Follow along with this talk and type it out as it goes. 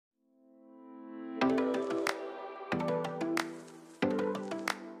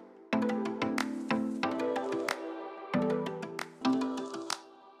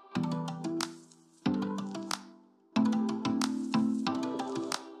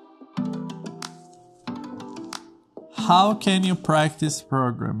how can you practice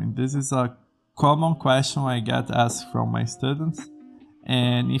programming? This is a common question I get asked from my students.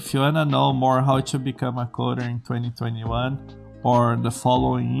 And if you want to know more how to become a coder in 2021 or the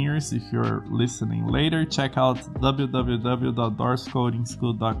following years, if you're listening later, check out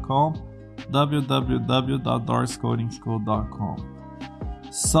www.doorscodingschool.com,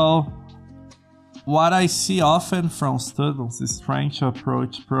 www.doorscodingschool.com. So, what I see often from students is trying to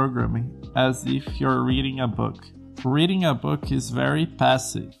approach programming as if you're reading a book. Reading a book is very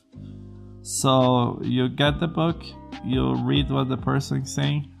passive. So you get the book, you read what the person is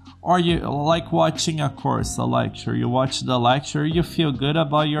saying, or you like watching a course, a lecture. You watch the lecture, you feel good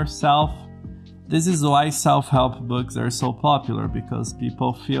about yourself. This is why self-help books are so popular, because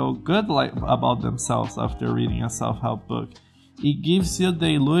people feel good about themselves after reading a self-help book. It gives you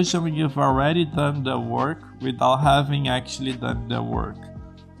the illusion you've already done the work without having actually done the work.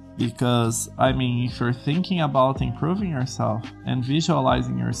 Because, if you're thinking about improving yourself and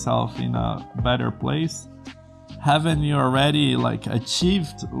visualizing yourself in a better place, haven't you already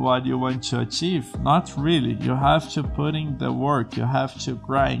achieved what you want to achieve? Not really. You have to put in the work, you have to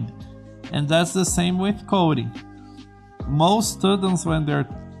grind. And that's the same with coding. Most students, when they're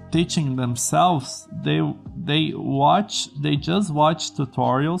teaching themselves, they just watch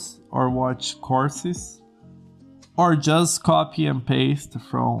tutorials or watch courses or just copy and paste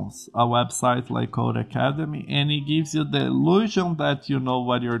from a website like Codecademy, and it gives you the illusion that you know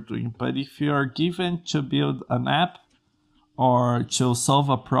what you're doing. But if you are given to build an app or to solve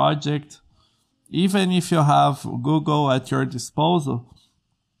a project, even if you have Google at your disposal,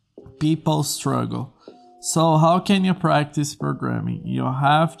 people struggle. So how can you practice programming? You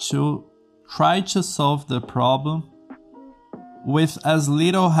have to try to solve the problem with as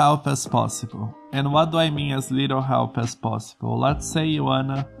little help as possible. And what do I mean as little help as possible? Let's say you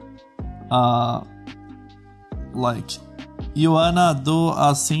wanna do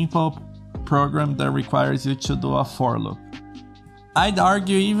a simple program that requires you to do a for loop. I'd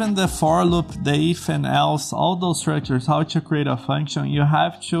argue even the for loop, the if and else, all those structures, how to create a function, you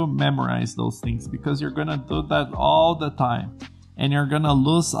have to memorize those things, because you're gonna do that all the time. And you're gonna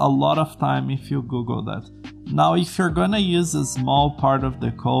lose a lot of time if you Google that. Now, if you're gonna use a small part of the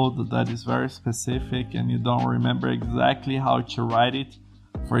code that is very specific and you don't remember exactly how to write it,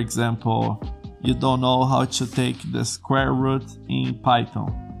 for example, you don't know how to take the square root in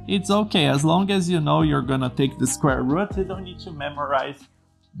Python, it's okay. As long as you know you're gonna take the square root, you don't need to memorize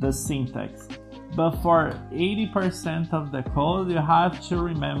the syntax. But for 80% of the code, you have to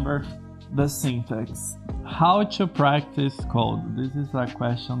remember the syntax. How to practice code? This is a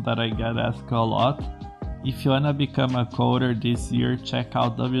question that I get asked a lot. If you wanna become a coder this year, check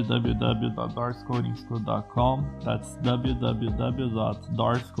out www.doorscodingschool.com. That's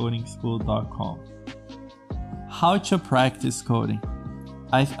www.doorscodingschool.com. How to practice coding?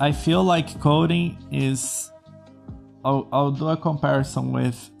 I feel like coding is... I'll do a comparison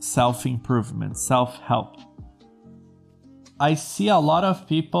with self-improvement, self-help. I see a lot of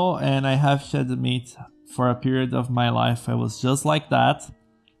people, and I have to admit, for a period of my life, I was just like that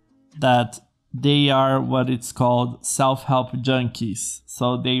they are what it's called self-help junkies.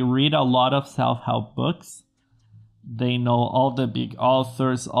 So they read a lot of self-help books. They know all the big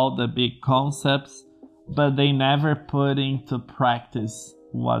authors, all the big concepts, but they never put into practice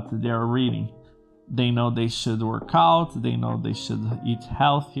what they're reading. They know they should work out, they know they should eat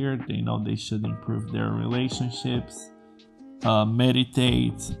healthier, they know they should improve their relationships,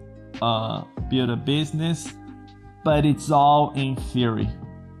 meditate, build a business, but it's all in theory.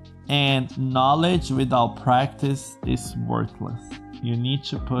 And knowledge without practice is worthless. You need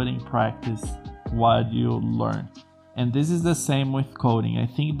to put in practice what you learn. And this is the same with coding. I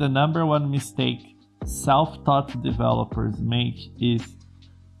think the number one mistake self-taught developers make is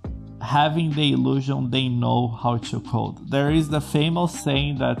having the illusion they know how to code. There is the famous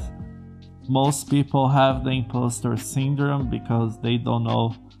saying that most people have the imposter syndrome because they don't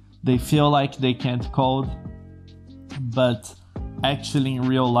know, they feel like they can't code, but actually in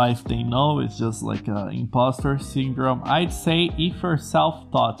real life they know. It's just like an imposter syndrome. I'd say if you're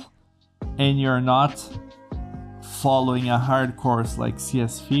self-taught and you're not following a hard course like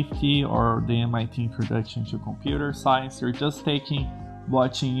CS50 or the MIT Introduction to Computer Science, you're just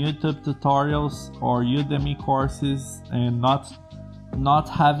watching YouTube tutorials or Udemy courses and not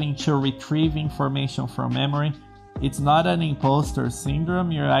having to retrieve information from memory, it's not an imposter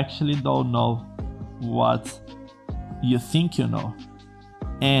syndrome. You actually don't know what you think you know.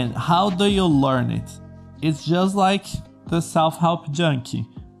 And how do you learn it? It's just like the self-help junkie.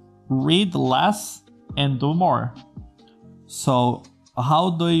 Read less and do more. So how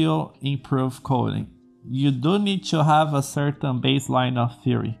do you improve coding? you do need to have a certain baseline of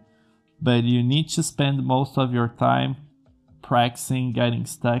theory, but you need to spend most of your time practicing, getting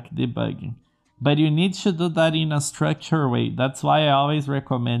stuck, debugging. But you need to do that in a structured way. That's why I always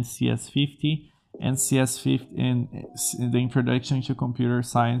recommend CS50 and CS50 in the Introduction to Computer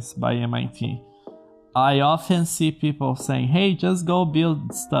Science by MIT. I often see people saying, hey, just go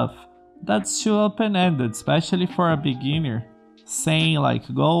build stuff. That's too open-ended, especially for a beginner. Saying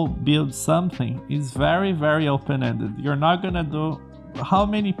like, go build something is very, very open-ended. You're not gonna do... How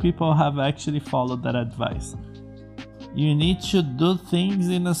many people have actually followed that advice? You need to do things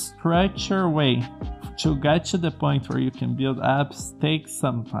in a structured way. To get to the point where you can build apps takes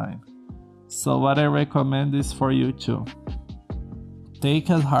some time. So what I recommend is for you to take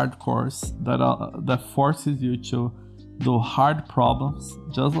a hard course that forces you to do hard problems,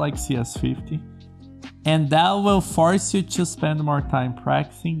 just like CS50, and that will force you to spend more time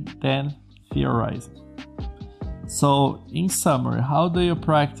practicing than theorizing. So, in summary, how do you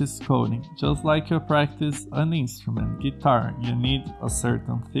practice coding? Just like you practice an instrument, guitar. You need a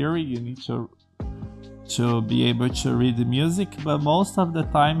certain theory, you need to be able to read the music, but most of the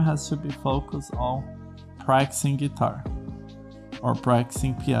time has to be focused on practicing guitar or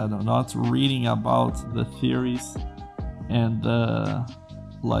practicing piano, not reading about the theories and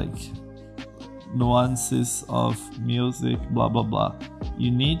nuances of music, blah blah blah. You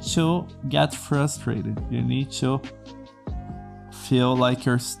need to get frustrated, you need to feel like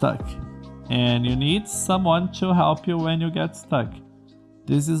you're stuck, and you need someone to help you when you get stuck.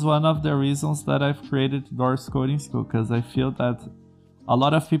 This is one of the reasons that I've created Doors Coding School, because I feel that a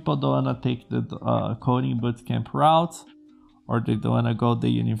lot of people don't want to take the coding bootcamp route, or they don't want to go the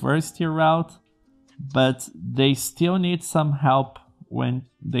university route, but they still need some help when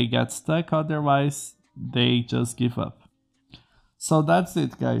they get stuck, otherwise they just give up. So that's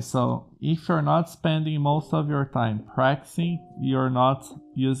it, guys. So if you're not spending most of your time practicing, you're not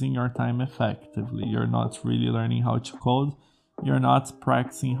using your time effectively. You're not really learning how to code. You're not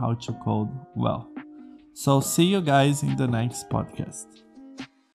practicing how to code well. So see you guys in the next podcast.